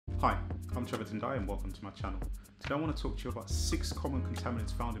Hi, I'm Trevor Tendai and welcome to my channel. Today I want to talk to you about 6 common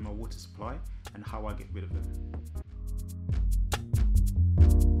contaminants found in my water supply and how I get rid of them.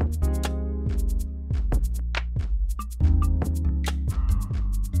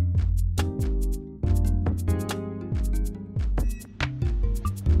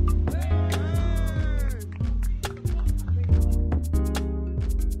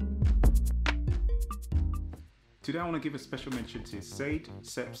 Today I want to give a special mention to Sade,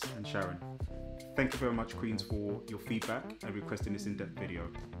 Seps and Sharon. Thank you very much, Queens, for your feedback and requesting this in-depth video.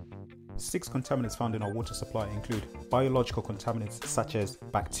 6 contaminants found in our water supply include biological contaminants such as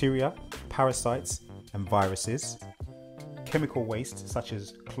bacteria, parasites and viruses, chemical waste such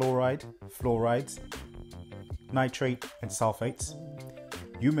as chloride, fluorides, nitrate and sulfates,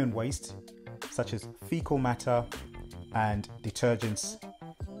 human waste such as fecal matter and detergents,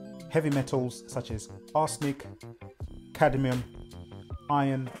 heavy metals such as arsenic, cadmium,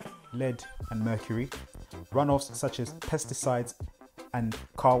 iron, lead and mercury, runoffs such as pesticides and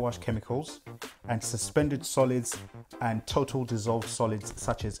car wash chemicals, and suspended solids and total dissolved solids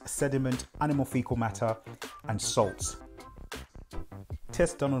such as sediment, animal fecal matter and salts.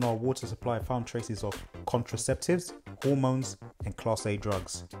 Tests done on our water supply found traces of contraceptives, hormones and Class A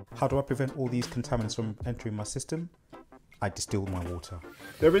drugs. How do I prevent all these contaminants from entering my system? I distilled my water.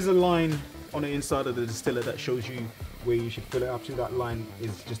 There is a line on the inside of the distiller that shows you where you should fill it up to. That line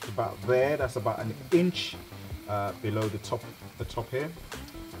is just about there. That's about an inch below the top here.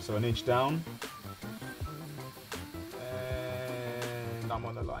 So an inch down. And I'm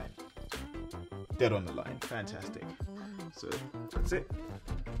on the line. Dead on the line. Fantastic. So that's it.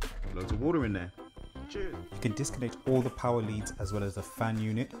 Loads of water in there. Cheers. You can disconnect all the power leads as well as the fan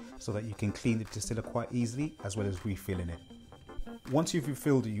unit so that you can clean the distiller quite easily as well as refilling it. Once you've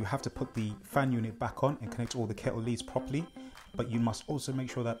refilled it, you have to put the fan unit back on and connect all the kettle leads properly, but you must also make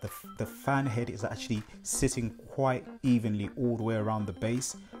sure that the fan head is actually sitting quite evenly all the way around the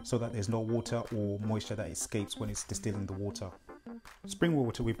base so that there's no water or moisture that escapes when it's distilling the water. Spring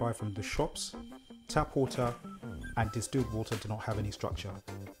water we buy from the shops, tap water and distilled water do not have any structure.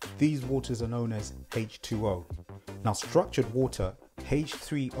 These waters are known as H3O. Now structured water,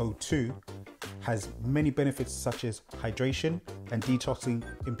 H3O2, has many benefits such as hydration and detoxing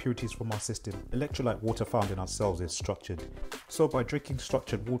impurities from our system. Electrolyte water found in our cells is structured. So by drinking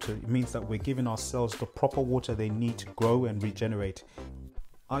structured water, it means that we're giving our cells the proper water they need to grow and regenerate.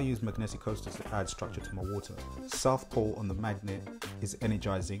 I use magnetic coasters to add structure to my water. South pole on the magnet is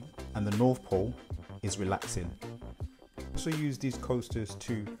energizing and the North pole is relaxing. I also use these coasters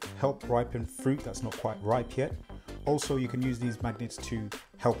to help ripen fruit that's not quite ripe yet. Also, you can use these magnets to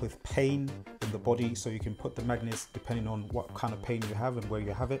help with pain in the body, so you can put the magnets depending on what kind of pain you have and where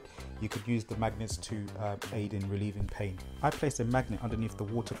you have it. You could use the magnets to aid in relieving pain. I place a magnet underneath the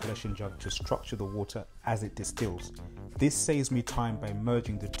water collection jug to structure the water as it distills. This saves me time by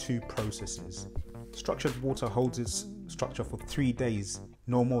merging the two processes. Structured water holds its structure for 3 days,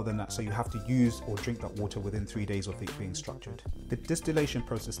 no more than that, so you have to use or drink that water within 3 days of it being structured. The distillation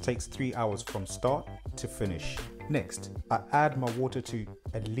process takes 3 hours from start to finish. Next, I add my water to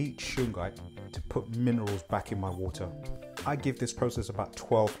a leach shungite to put minerals back in my water. I give this process about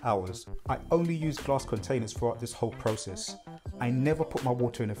 12 hours. I only use glass containers throughout this whole process. I never put my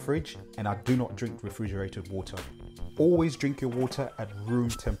water in a fridge and I do not drink refrigerated water. Always drink your water at room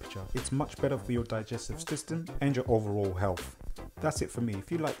temperature. It's much better for your digestive system and your overall health. That's it for me.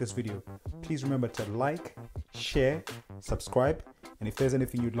 If you like this video, please remember to like, share, subscribe, and if there's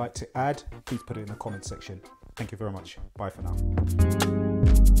anything you'd like to add, please put it in the comment section. Thank you very much. Bye for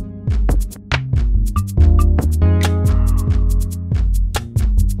now.